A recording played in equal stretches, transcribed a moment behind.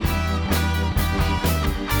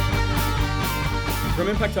From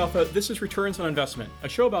Impact Alpha, this is Returns on Investment, a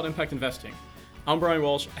show about impact investing. I'm Brian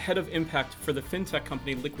Walsh, head of impact for the fintech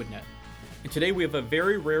company LiquidNet. And today we have a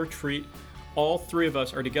very rare treat. All three of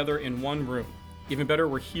us are together in one room. Even better,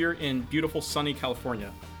 we're here in beautiful sunny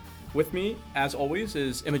California. With me, as always,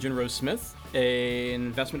 is Imogen Rose Smith, an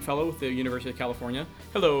investment fellow with the University of California.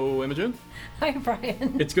 Hello, Imogen. Hi,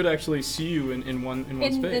 Brian. It's good to actually see you in one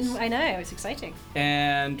space. I know, it's exciting.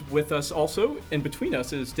 And with us also, in between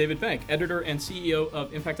us, is David Bank, editor and CEO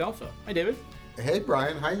of Impact Alpha. Hi, David. Hey,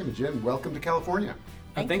 Brian. Hi, Imogen. Welcome to California.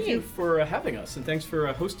 Thank you for having us, and thanks for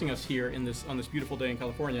hosting us here on this beautiful day in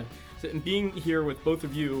California. So, and being here with both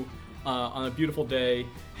of you on a beautiful day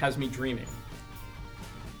has me dreaming.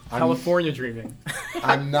 California dreaming.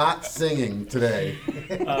 I'm not singing today.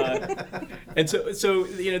 And so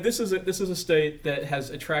you know, this is a state that has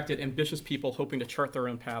attracted ambitious people hoping to chart their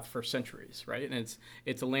own path for centuries, right? And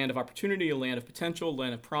it's a land of opportunity, a land of potential, a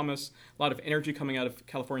land of promise. A lot of energy coming out of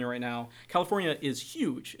California right now. California is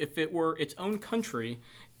huge. If it were its own country,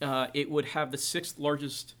 it would have the sixth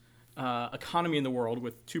largest economy in the world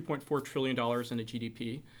with $2.4 trillion in a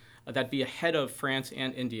GDP. That'd be ahead of France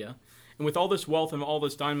and India. And with all this wealth and all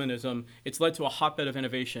this dynamism, it's led to a hotbed of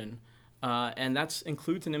innovation, and that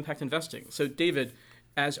includes in impact investing. So, David,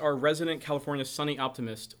 as our resident California sunny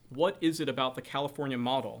optimist, what is it about the California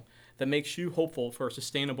model that makes you hopeful for a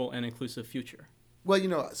sustainable and inclusive future? Well, you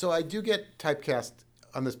know, so I do get typecast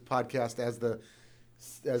on this podcast as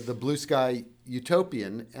the blue sky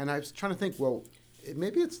utopian, and I was trying to think, well,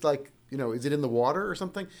 maybe it's like, you know, is it in the water or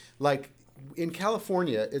something? Like in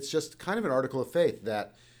California, it's just kind of an article of faith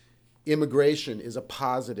that immigration is a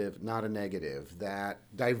positive, not a negative, that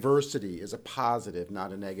diversity is a positive,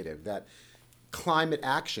 not a negative, that climate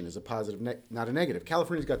action is a positive, not a negative.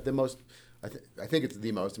 California's got the most, I think it's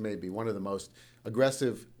the most, maybe one of the most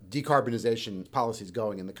aggressive decarbonization policies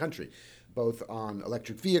going in the country, both on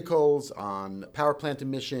electric vehicles, on power plant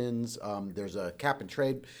emissions. There's a cap and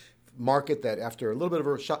trade market that after a little bit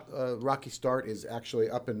of a rocky start is actually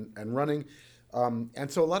up and running. And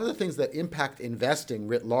so a lot of the things that impact investing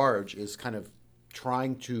writ large is kind of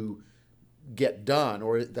trying to get done,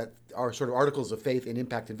 or that are sort of articles of faith in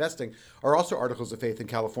impact investing, are also articles of faith in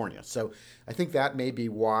California. So I think that may be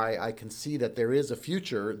why I can see that there is a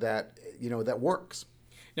future that, you know, that works.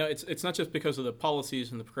 Now, it's not just because of the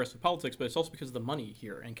policies and the progressive politics, but it's also because of the money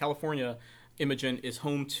here. And California, Imogen, is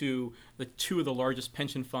home to the two of the largest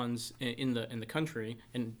pension funds in the country,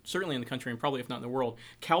 and certainly in the country, and probably if not in the world.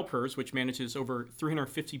 CalPERS, which manages over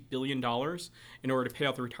 $350 billion in order to pay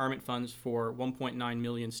out the retirement funds for 1.9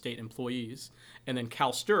 million state employees. And then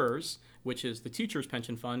CalSTRS, which is the teachers'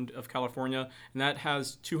 pension fund of California, and that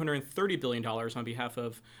has $230 billion on behalf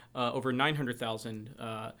of over 900,000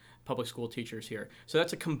 public school teachers here. So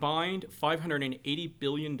that's a combined $580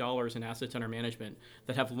 billion in assets under management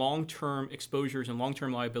that have long-term exposures and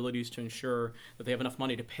long-term liabilities to ensure that they have enough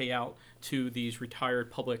money to pay out to these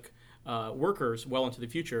retired public workers well into the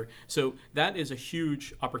future. So that is a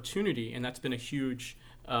huge opportunity, and that's been a huge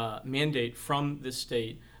mandate from this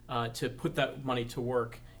state to put that money to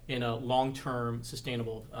work in a long-term,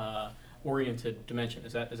 sustainable, oriented dimension.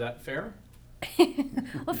 Is that fair?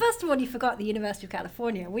 Well, first of all, you forgot the University of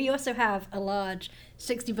California. We also have a large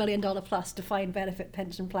 $60 billion plus defined benefit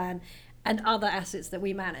pension plan and other assets that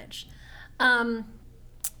we manage.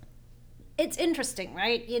 It's interesting,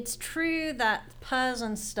 right? It's true that PERS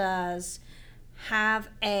and STRS have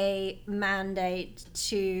a mandate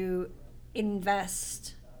to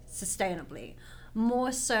invest sustainably,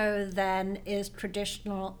 more so than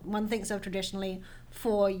one thinks of traditionally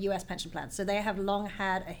for US pension plans. So they have long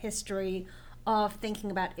had a history of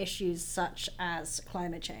thinking about issues such as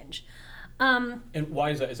climate change. And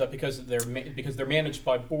why is that? Is that because they're managed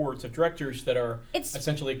by boards of directors that are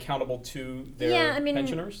essentially accountable to their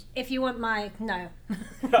pensioners? If you want my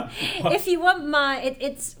if you want my,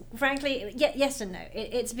 it's frankly yes and no.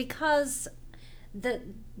 It's because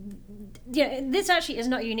this actually is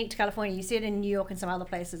not unique to California. You see it in New York and some other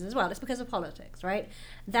places as well. It's because of politics, right?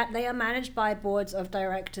 That they are managed by boards of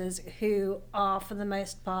directors who are, for the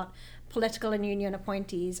most part, political and union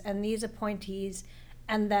appointees, and these appointees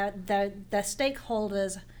and their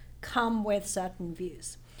stakeholders come with certain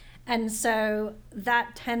views. And so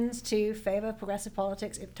that tends to favor progressive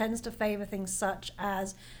politics. It tends to favor things such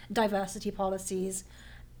as diversity policies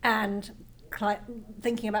and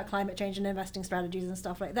thinking about climate change and investing strategies and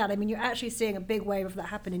stuff like that. I mean, you're actually seeing a big wave of that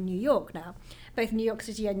happen in New York now. Both New York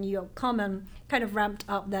City and New York Common kind of ramped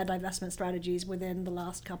up their divestment strategies within the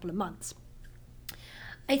last couple of months.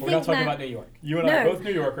 We're not talking about New York. You and I are both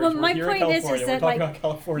New Yorkers. Well, we're here in California. We're talking about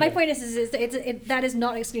California. My point is that that is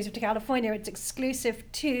not exclusive to California. It's exclusive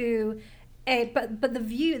to But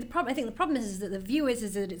the problem, I think the problem is that the view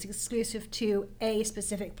is that it's exclusive to a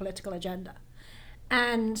specific political agenda,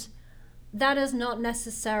 and that has not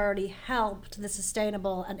necessarily helped the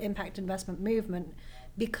sustainable and impact investment movement,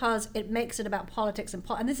 because it makes it about politics and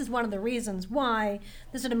this is one of the reasons why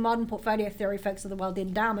the sort of modern portfolio theory folks of the world, the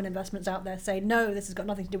endowment investments out there, say no, this has got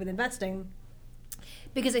nothing to do with investing,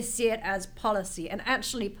 because they see it as policy. And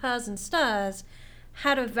actually, Peirce and Stairs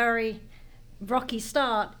had a very rocky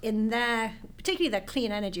start in particularly their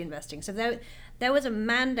clean energy investing. So there was a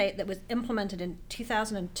mandate that was implemented in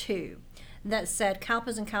 2002 that said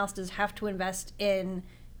CalPERS and CalSTRS have to invest in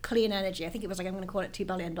clean energy. I think it was I'm going to call it $2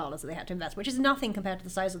 billion that they had to invest, which is nothing compared to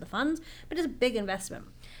the size of the funds, but it's a big investment.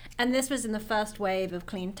 And this was in the first wave of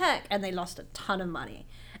clean tech, and they lost a ton of money.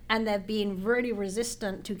 And they've been really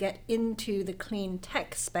resistant to get into the clean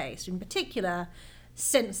tech space in particular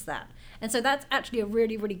since that. And so that's actually a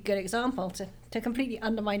really, really good example to completely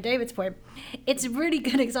undermine David's point. It's a really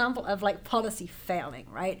good example of policy failing,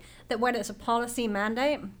 right? That when it's a policy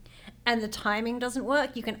mandate and the timing doesn't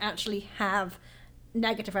work, you can actually have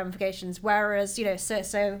negative ramifications. Whereas,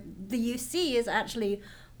 so the UC is actually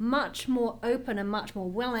much more open and much more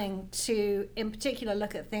willing to, in particular,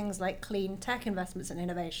 look at things like clean tech investments and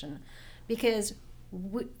innovation, because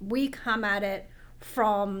we come at it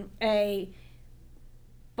from a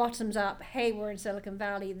bottoms up, hey, we're in Silicon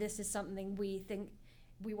Valley, this is something we think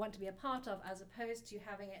we want to be a part of, as opposed to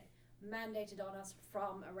having it mandated on us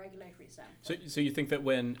from a regulatory standpoint. So you think that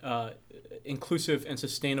when inclusive and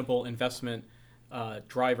sustainable investment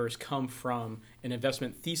drivers come from an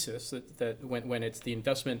investment thesis, that when it's the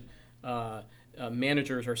investment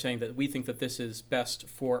managers are saying that we think that this is best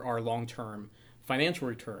for our long-term financial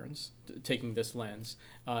returns, taking this lens,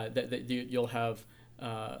 that you'll have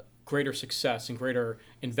greater success and greater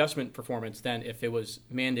investment performance than if it was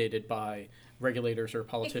mandated by regulators or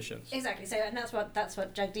politicians. Exactly. So, and that's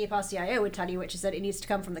what Jagdeep, our CIO, would tell you, which is that it needs to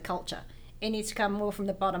come from the culture. It needs to come more from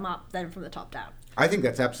the bottom up than from the top down. I think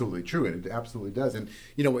that's absolutely true, and it absolutely does. And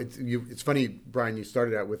it's funny, Brian, you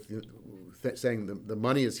started out with saying the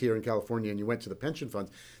money is here in California, and you went to the pension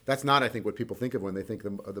funds. That's not, I think, what people think of when they think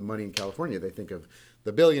of the money in California. They think of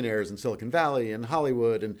the billionaires in Silicon Valley and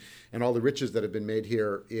Hollywood and all the riches that have been made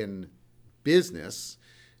here in business.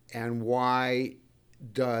 And why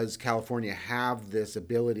does California have this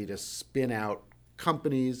ability to spin out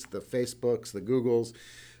companies, the Facebooks, the Googles,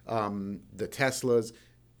 the Teslas,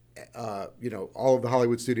 all of the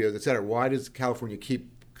Hollywood studios, et cetera? Why does California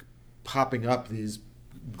keep popping up these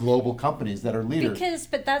global companies that are leaders?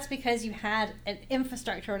 But that's because you had an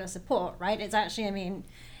infrastructure and a support, right? It's actually,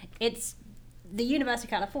 it's the University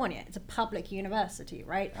of California. It's a public university,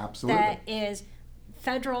 right? Absolutely. There is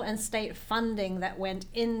federal and state funding that went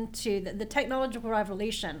into the technological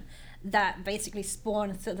revolution that basically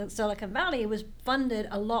spawned Silicon Valley was funded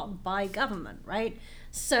a lot by government, right?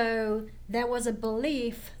 So there was a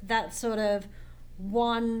belief that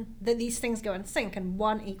that these things go in sync and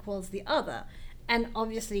one equals the other. And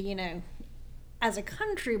obviously, as a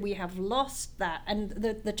country, we have lost that. And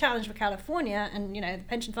the challenge for California, and the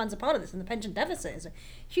pension funds are part of this, and the pension deficit is a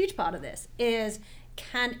huge part of this, is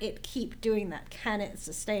can it keep doing that? Can it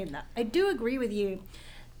sustain that? I do agree with you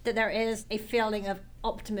that there is a feeling of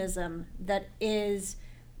optimism that is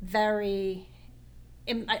very...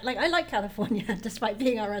 I like California, despite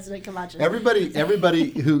being our resident curmudgeon. Everybody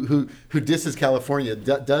who disses California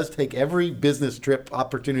does take every business trip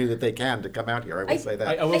opportunity that they can to come out here. I will say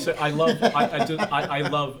that. I will say I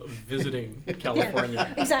love visiting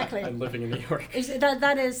California. Yeah, exactly. And living in New York.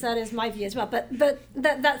 That is my view as well. But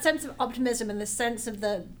that sense of optimism and the sense of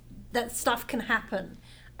that stuff can happen,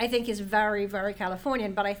 I think, is very, very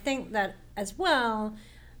Californian. But I think that as well,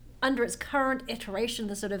 under its current iteration,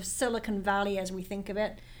 the sort of Silicon Valley as we think of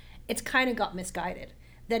it, it's kind of got misguided.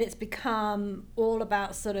 That it's become all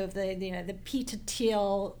about sort of the Peter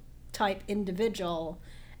Thiel type individual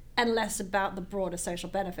and less about the broader social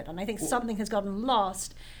benefit. And I think something has gotten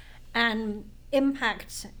lost, and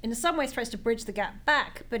impact in some ways tries to bridge the gap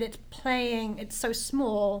back, but it's so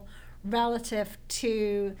small relative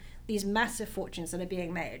to these massive fortunes that are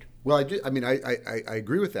being made. Well, I do. I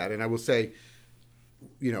agree with that, and I will say,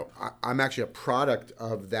 I'm actually a product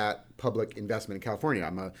of that public investment in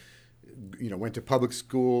California. Went to public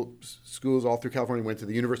schools all through California. Went to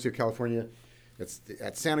the University of California.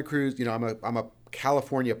 At Santa Cruz. I'm a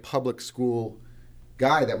California public school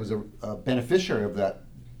guy that was a beneficiary of that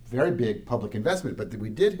very big public investment. But we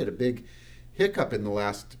did hit a big hiccup in the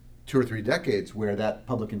last 2 or 3 decades where that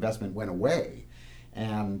public investment went away,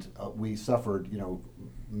 and we suffered,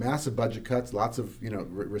 massive budget cuts, lots of,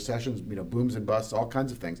 recessions, booms and busts, all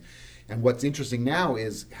kinds of things. And what's interesting now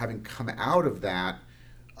is having come out of that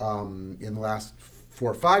in the last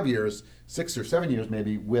 4 or 5 years, 6 or 7 years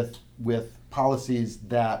maybe, with policies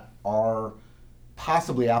that are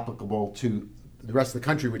possibly applicable to the rest of the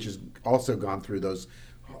country, which has also gone through those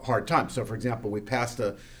hard times. So, for example, we passed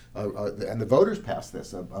and the voters passed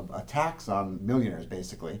this, a tax on millionaires,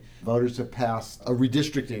 basically. Voters have passed a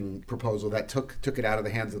redistricting proposal that took it out of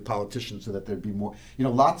the hands of the politicians so that there'd be more,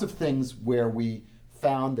 lots of things where we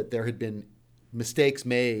found that there had been mistakes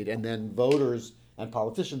made, and then voters and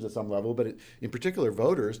politicians at some level, but in particular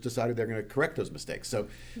voters, decided they're going to correct those mistakes. So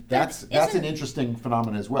that's an interesting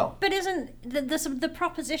phenomenon as well. But isn't the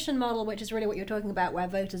proposition model, which is really what you're talking about, where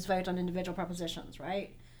voters vote on individual propositions,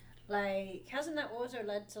 right? Like, hasn't that also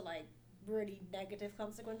led to really negative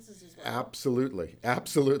consequences as well? Absolutely.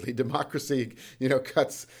 Democracy,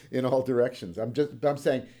 cuts in all directions. I'm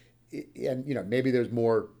saying, and maybe there's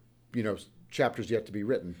more, chapters yet to be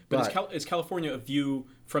written. But is California a view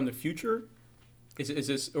from the future?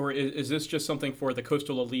 Is this just something for the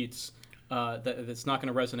coastal elites that's not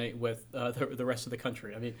going to resonate with the rest of the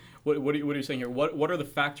country? I mean, what are you saying here? What are the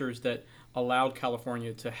factors that allowed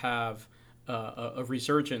California to have a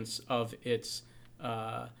resurgence of its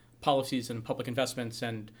policies and public investments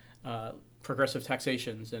and progressive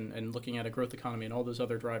taxations and looking at a growth economy and all those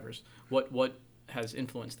other drivers? What has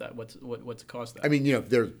influenced that? What's caused that? I mean,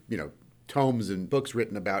 there's tomes and books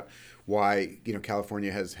written about why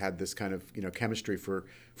California has had this kind of chemistry for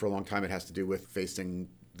a long time. It has to do with facing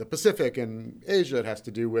the Pacific and Asia. It has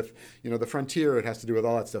to do with the frontier. It has to do with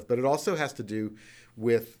all that stuff. But it also has to do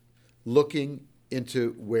with looking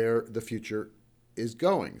into where the future is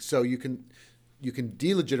going. So you can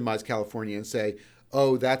delegitimize California and say,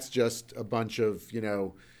 oh, that's just a bunch of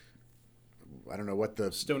I don't know what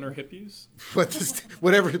the stoner hippies,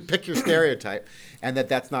 whatever, pick your stereotype, and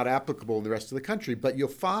that's not applicable in the rest of the country. But you'll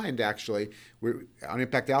find actually, on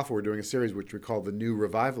Impact Alpha, we're doing a series which we call the New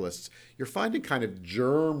Revivalists. You're finding kind of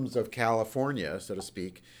germs of California, so to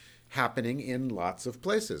speak, happening in lots of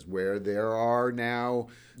places where there are now,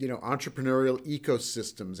 entrepreneurial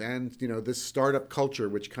ecosystems and, this startup culture,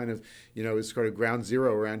 which kind of, is sort of ground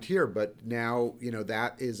zero around here. But now,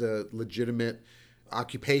 that is a legitimate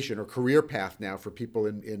occupation or career path now for people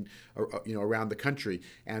in around the country.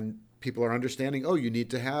 And people are understanding, oh, you need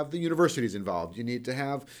to have the universities involved. You need to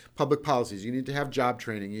have public policies. You need to have job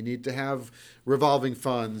training. You need to have revolving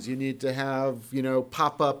funds. You need to have,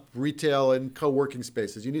 pop-up retail and co-working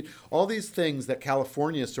spaces. You need all these things that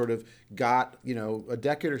California sort of got, a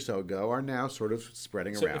decade or so ago are now sort of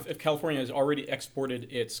spreading around. So if California has already exported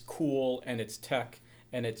its cool and its tech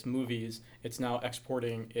and its movies, it's now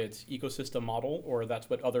exporting its ecosystem model, or that's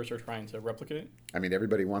what others are trying to replicate? I mean,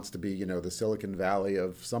 everybody wants to be, the Silicon Valley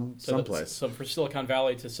of someplace. So for Silicon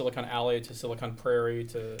Valley to Silicon Alley to Silicon Prairie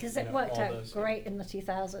to... Because it worked out great in the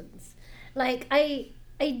 2000s. I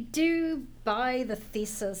do buy the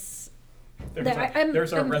thesis...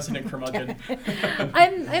 There's our resident curmudgeon.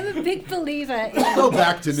 I'm a big believer in... Go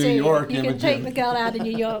back to New York, you can take the girl out of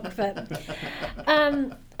New York, but...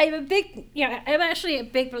 I'm actually a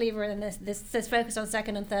big believer in this focus on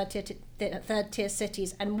second and third tier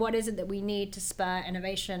cities, and what is it that we need to spur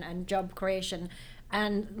innovation and job creation,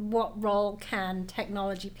 and what role can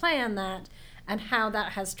technology play in that, and how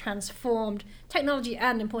that has transformed technology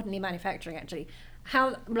and, importantly, manufacturing, actually,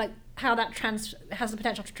 how that has the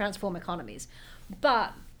potential to transform economies.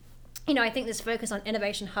 But I think this focus on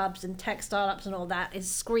innovation hubs and tech startups and all that is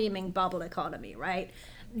screaming bubble economy, right?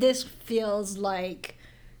 This feels like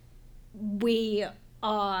we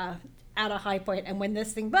are at a high point, and when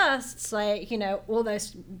this thing bursts, all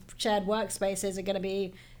those shared workspaces are going to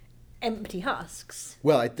be empty husks.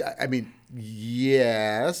 Well, I mean,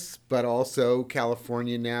 yes, but also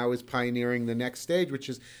California now is pioneering the next stage, which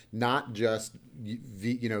is not just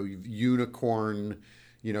unicorn,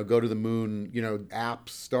 go to the moon, app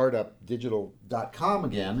startup digital.com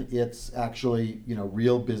again. It's actually,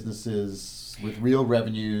 real businesses with real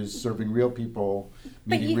revenues, serving real people,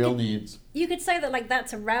 meeting real needs. You could say that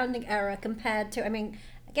that's a rounding error compared to,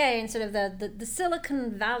 again, sort of the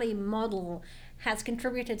Silicon Valley model has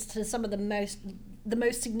contributed to some of the most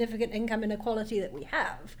significant income inequality that we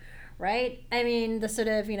have, right? The sort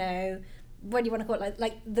of, what do you want to call it,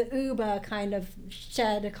 like the Uber kind of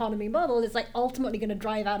shared economy model is ultimately going to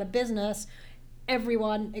drive out of business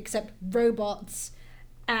everyone except robots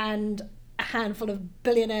and a handful of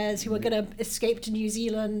billionaires who are going to escape to New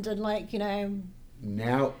Zealand and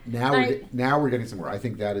Now we're getting somewhere. I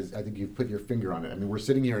think you've put your finger on it. We're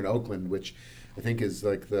sitting here in Oakland, which I think is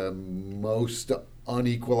the most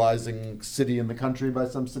unequalizing city in the country by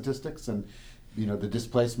some statistics, and the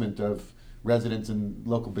displacement of residents and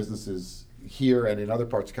local businesses here and in other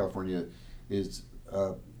parts of California is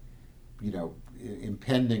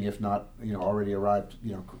impending, if not already arrived,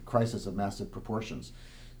 crisis of massive proportions.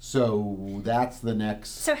 So that's the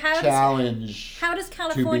next challenge how does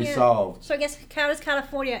California, to be solved. So I guess, how does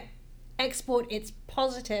California export its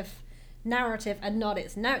positive narrative and not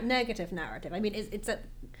its negative narrative? I mean, it's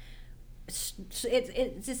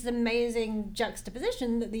this amazing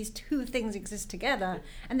juxtaposition that these two things exist together,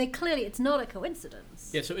 and it's not a coincidence.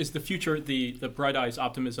 Yeah, so is the future the bright eyes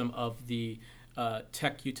optimism of the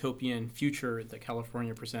tech utopian future that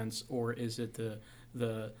California presents, or is it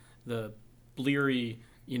the bleary,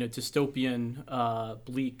 dystopian,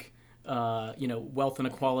 bleak, wealth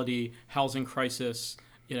inequality, housing crisis,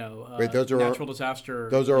 Wait, those are natural disaster?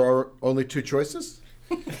 Those are our only two choices?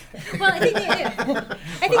 Well, I think the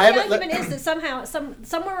argument is that somehow,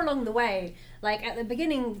 somewhere along the way, like at the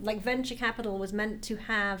beginning, like venture capital was meant to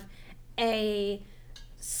have a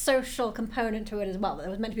social component to it as well. It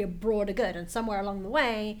was meant to be a broader good, and somewhere along the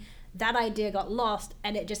way, that idea got lost,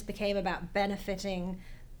 and it just became about benefiting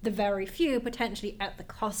the very few, potentially at the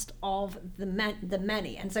cost of the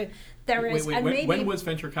many. And so there is. When was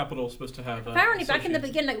venture capital supposed to have? Apparently, back in the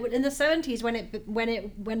beginning, like in the 70s,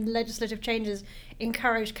 when legislative changes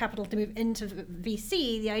encouraged capital to move into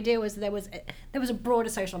VC, the idea was there was a broader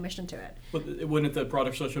social mission to it. But wouldn't the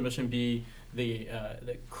broader social mission be the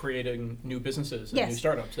creating new businesses and new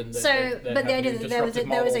startups? And but the idea that there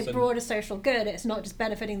was a broader social good. It's not just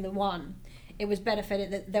benefiting the one. It was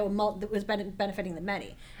benefiting benefiting the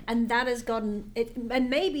many, and that has gotten it. And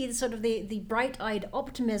maybe sort of the bright-eyed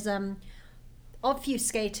optimism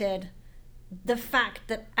obfuscated the fact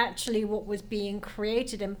that actually what was being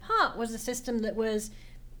created in part was a system that was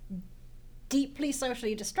deeply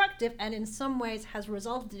socially destructive, and in some ways has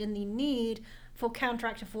resulted in the need for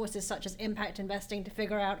counteractive forces such as impact investing to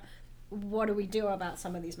figure out, what do we do about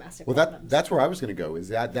some of these massive problems? That's where I was going to go, is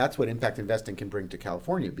that's what impact investing can bring to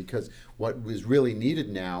California, because what was really needed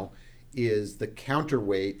now is the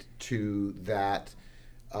counterweight to that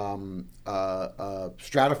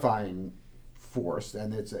stratifying force,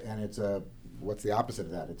 and it's a what's the opposite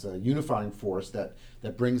of that? It's a unifying force that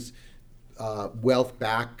brings wealth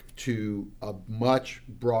back to a much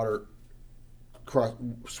broader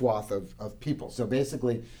swath of people. So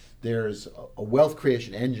basically, there's a wealth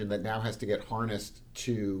creation engine that now has to get harnessed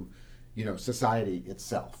to, society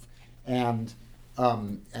itself, and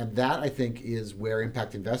that, I think, is where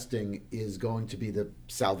impact investing is going to be the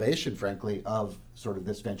salvation, frankly, of sort of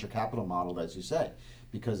this venture capital model, as you say,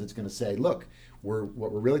 because it's going to say, look, what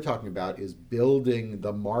we're really talking about is building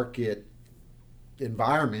the market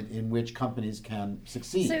environment in which companies can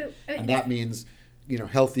succeed, and that means,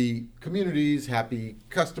 healthy communities, happy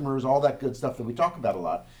customers, all that good stuff that we talk about a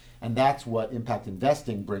lot. And that's what impact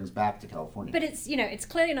investing brings back to California. But it's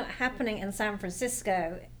clearly not happening in San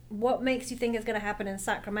Francisco. What makes you think it's going to happen in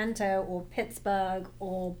Sacramento or Pittsburgh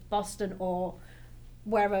or Boston or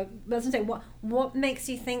wherever? What makes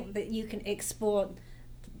you think that you can export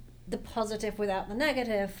the positive without the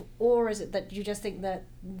negative, or is it that you just think that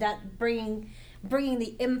bringing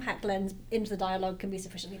the impact lens into the dialogue can be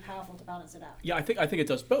sufficiently powerful to balance it out? Yeah, I think it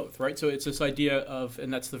does both, right? So it's this idea of,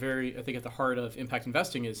 and that's I think at the heart of impact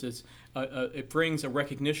investing is it brings a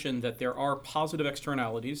recognition that there are positive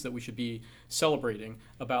externalities that we should be celebrating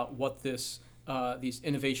about what these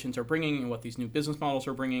innovations are bringing and what these new business models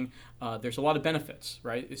are bringing. There's a lot of benefits,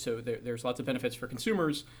 right? So there's lots of benefits for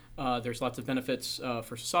consumers. There's lots of benefits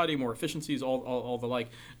for society, more efficiencies, all the like.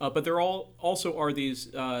 But there also are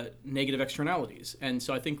these negative externalities. And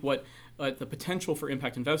so I think what the potential for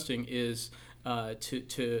impact investing is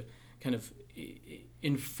to kind of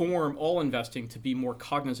inform all investing to be more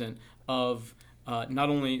cognizant of not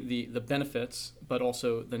only the benefits, but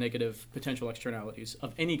also the negative potential externalities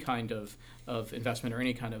of any kind of investment or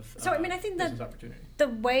any kind of I think business opportunity. The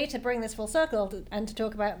way to bring this full circle and to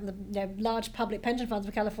talk about the large public pension funds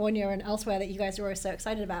for California and elsewhere that you guys are always so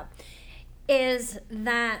excited about is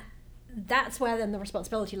that's where then the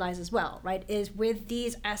responsibility lies as well, right? Is with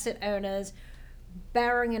these asset owners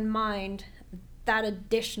bearing in mind that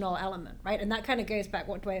additional element, right? And that kind of goes back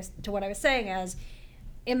to what I was saying as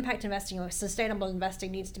impact investing or sustainable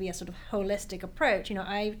investing needs to be a sort of holistic approach.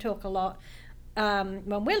 I talk a lot when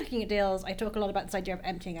we're looking at deals. I talk a lot about this idea of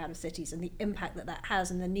emptying out of cities and the impact that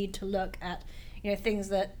has, and the need to look at things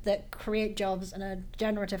that create jobs and are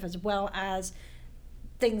generative, as well as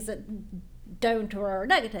things that don't or are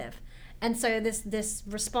negative. And so this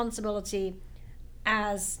responsibility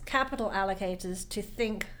as capital allocators to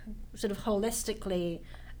think sort of holistically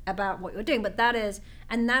about what you're doing. But that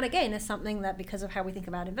again is something that, because of how we think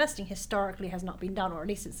about investing, historically has not been done, or at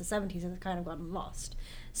least since the 70s has kind of gotten lost.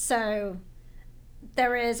 So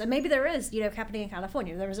there is, and maybe there is, happening in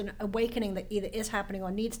California, there is an awakening that either is happening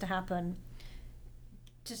or needs to happen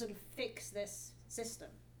to sort of fix this system.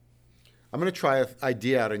 I'm going to try an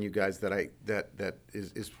idea out on you guys that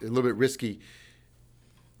is a little bit risky,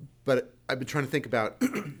 but I've been trying to think about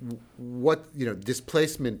what,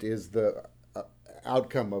 displacement is the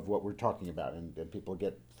outcome of what we're talking about, and people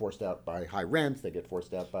get forced out by high rents, they get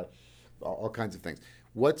forced out by all kinds of things.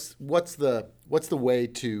 What's the way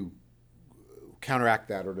to counteract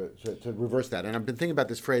that, or to reverse that? And I've been thinking about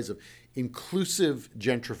this phrase of inclusive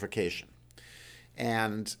gentrification.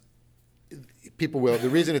 And people will, the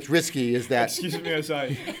reason it's risky is that... Excuse me,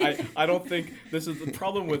 I don't think, this is the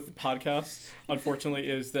problem with podcasts, unfortunately,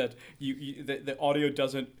 is that the audio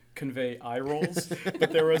doesn't convey eye rolls,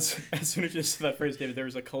 but there was, as soon as you said that phrase, David, there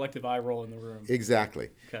was a collective eye roll in the room. Exactly.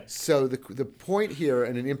 Okay. So the point here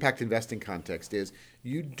in an impact investing context is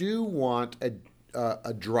you do want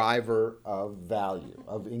a driver of value,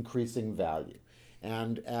 of increasing value.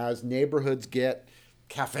 And as neighborhoods get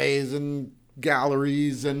cafes and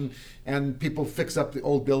galleries and people fix up the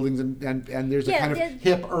old buildings and there's a kind of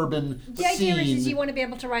hip urban the scene. idea is you want to be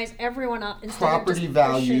able to rise everyone up instead property of just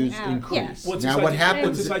values pushing out. increase. Well, now what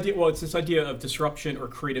happens? It's this idea of disruption or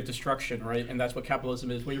creative destruction, right? And that's what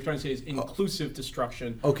capitalism is. What you're trying to say is inclusive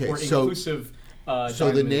destruction. Okay, or so inclusive.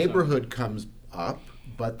 So the neighborhood comes up,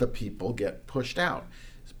 but the people get pushed out.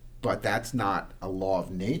 But that's not a law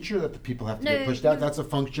of nature that the people have to get pushed out. That's a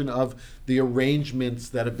function of the arrangements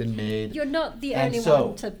that have been made. You're not the only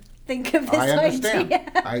one to think of this I understand.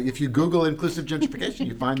 idea. If you Google inclusive gentrification,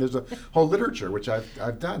 you find there's a whole literature, which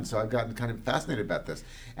I've done. So I've gotten kind of fascinated about this.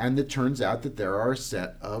 And it turns out that there are a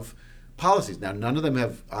set of policies. Now, none of them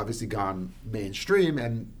have obviously gone mainstream,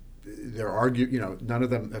 and none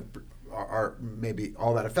of them are maybe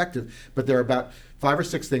all that effective. But there are about 5 or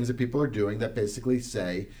 6 things that people are doing that basically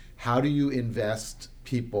say, how do you invest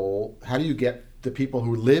people? How do you get the people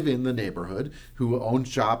who live in the neighborhood, who own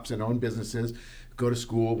shops and own businesses, go to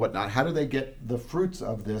school, whatnot? How do they get the fruits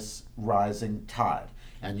of this rising tide?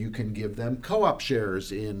 And you can give them co-op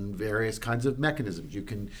shares in various kinds of mechanisms. You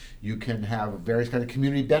can have various kinds of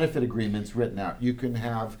community benefit agreements written out. You can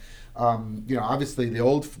have, obviously the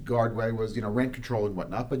old guardway was, rent control and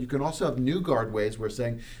whatnot, but you can also have new guardways where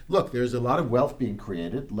saying, look, there's a lot of wealth being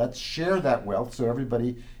created. Let's share that wealth so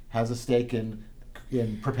everybody has a stake in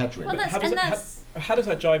perpetuating. Well, how does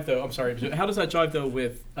that jive though? I'm sorry. How does that jive though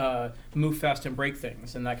with move fast and break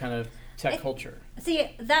things and that kind of tech culture? See,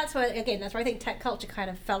 that's where I think tech culture kind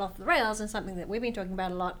of fell off the rails, and something that we've been talking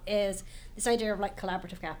about a lot is this idea of like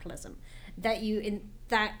collaborative capitalism, that you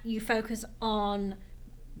focus on,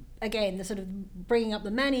 again, the sort of bringing up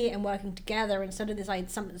the many and working together instead of this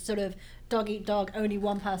some sort of dog eat dog, only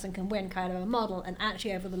one person can win kind of a model. And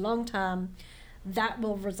actually, over the long term, that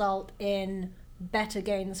will result in better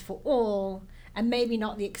gains for all, and maybe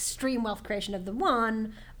not the extreme wealth creation of the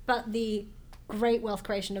one, but the great wealth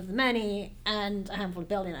creation of the many and a handful of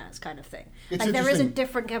billionaires kind of thing. Like there is a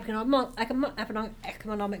different economic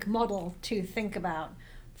model to think about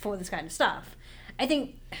for this kind of stuff. I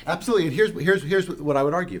think absolutely. And here's what I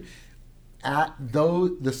would argue.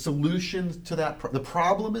 The solutions to that, the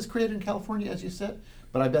problem is created in California, as you said,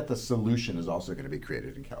 but I bet the solution is also going to be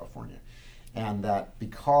created in California. And that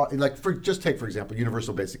because, take for example,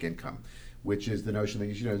 universal basic income, which is the notion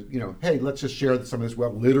that hey, let's just share some of this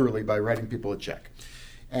wealth literally by writing people a check.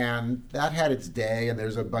 And that had its day, and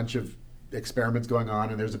there's a bunch of experiments going on,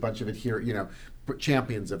 and there's a bunch of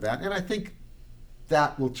champions of that. And I think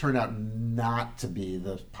that will turn out not to be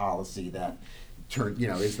the policy that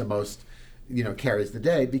is the most, carries the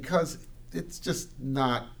day, because it's just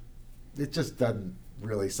not, it just doesn't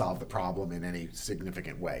really solve the problem in any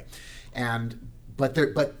significant way. But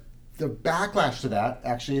the backlash to that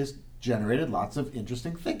actually has generated lots of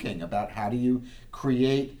interesting thinking about how do you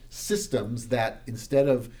create systems that, instead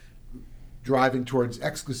of driving towards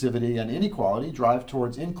exclusivity and inequality, drive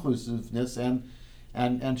towards inclusiveness and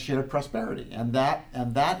shared prosperity. And that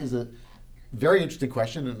is a very interesting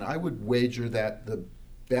question, and I would wager that the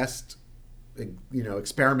best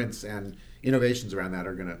experiments and innovations around that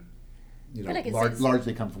are going to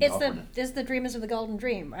largely come from California. It's the dreamers of the golden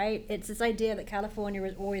dream, right? It's this idea that California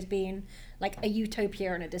has always been like a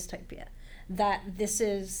utopia and a dystopia. That this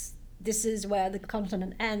is where the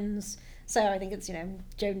continent ends. So I think it's Joan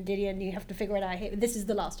Didion. You have to figure it out. This is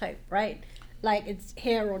the last hope, right? like it's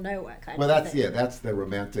here or nowhere kind Well, of that's thing. that's the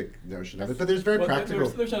romantic notion of it. But there's very Well, practical.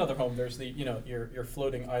 there's another home. There's the your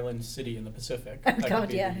floating island city in the Pacific. Oh, That could God,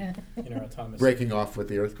 be yeah. the, autonomous. Breaking off with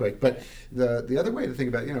the earthquake. But the other way to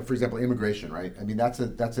think about, for example, immigration, right? I mean, that's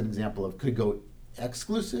an example of could go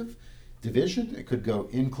exclusive division, it could go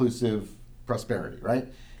inclusive prosperity, right?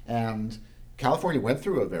 And California went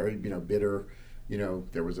through a very bitter.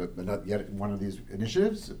 There was yet one of these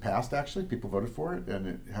initiatives. It passed, actually. People voted for it, and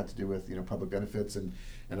it had to do with public benefits and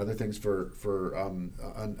other things for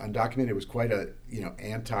undocumented. It was quite a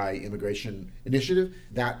anti-immigration initiative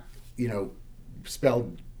that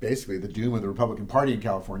spelled basically the doom of the Republican Party in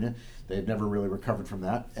California. They've never really recovered from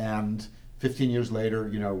that. And 15 years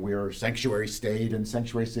later, we're a sanctuary state and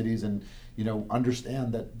sanctuary cities, and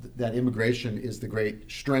understand that immigration is the great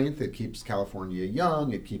strength. It keeps California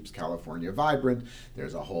young. It keeps California vibrant.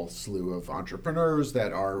 There's a whole slew of entrepreneurs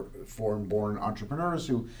that are foreign-born entrepreneurs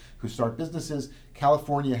who start businesses.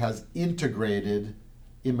 California has integrated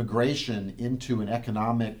immigration into an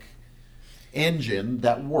economic engine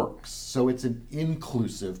that works. So it's an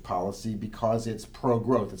inclusive policy because it's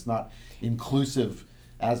pro-growth. It's not inclusive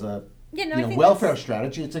as a I think welfare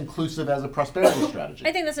strategy. It's inclusive as a prosperity strategy.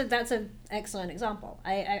 I think that's an excellent example.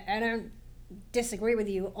 I don't disagree with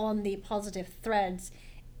you on the positive threads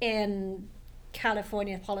in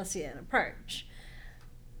California policy and approach.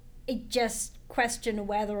 I just question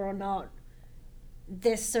whether or not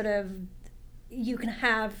this sort of you can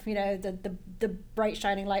have the bright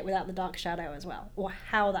shining light without the dark shadow as well, or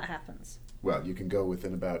how that happens. Well, you can go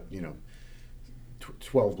within about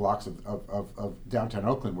 12 blocks of downtown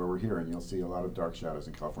Oakland where we're here, and you'll see a lot of dark shadows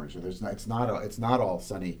in California. So it's not all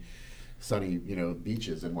sunny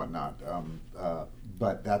beaches and whatnot.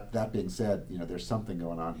 But that being said, there's something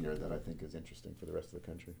going on here that I think is interesting for the rest of the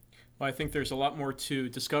country. Well, I think there's a lot more to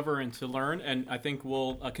discover and to learn, and I think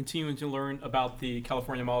we'll continue to learn about the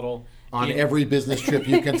California model on every business trip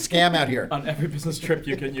you can scam out here. On every business trip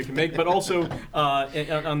you can make, but also I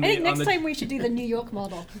think next time we should do the New York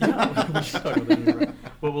model. We should talk about the New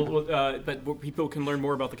York. But people can learn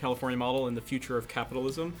more about the California model and the future of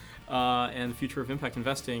capitalism and the future of impact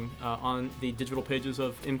investing on the digital pages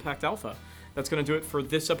of Impact Alpha. That's going to do it for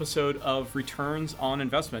this episode of Returns on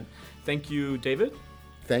Investment. Thank you, David.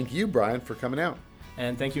 Thank you, Brian, for coming out.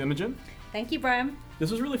 And thank you, Imogen. Thank you, Brian.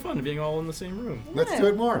 This was really fun being all in the same room. Let's do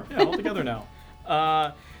it more. Yeah, all together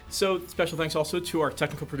now. So special thanks also to our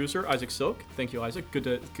technical producer, Isaac Silk. Thank you, Isaac. Good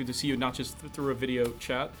to see you, not just through a video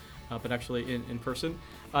chat, but actually in person.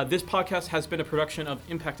 This podcast has been a production of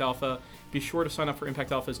Impact Alpha. Be sure to sign up for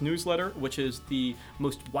Impact Alpha's newsletter, which is the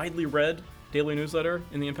most widely read daily newsletter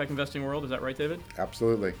in the impact investing world. Is that right, David?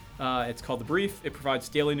 Absolutely. It's called The Brief. It provides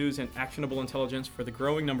daily news and actionable intelligence for the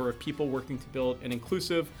growing number of people working to build an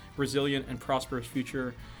inclusive, resilient, and prosperous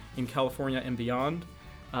future in California and beyond.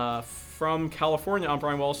 From California, I'm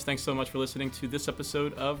Brian Walsh. Thanks so much for listening to this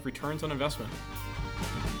episode of Returns on Investment.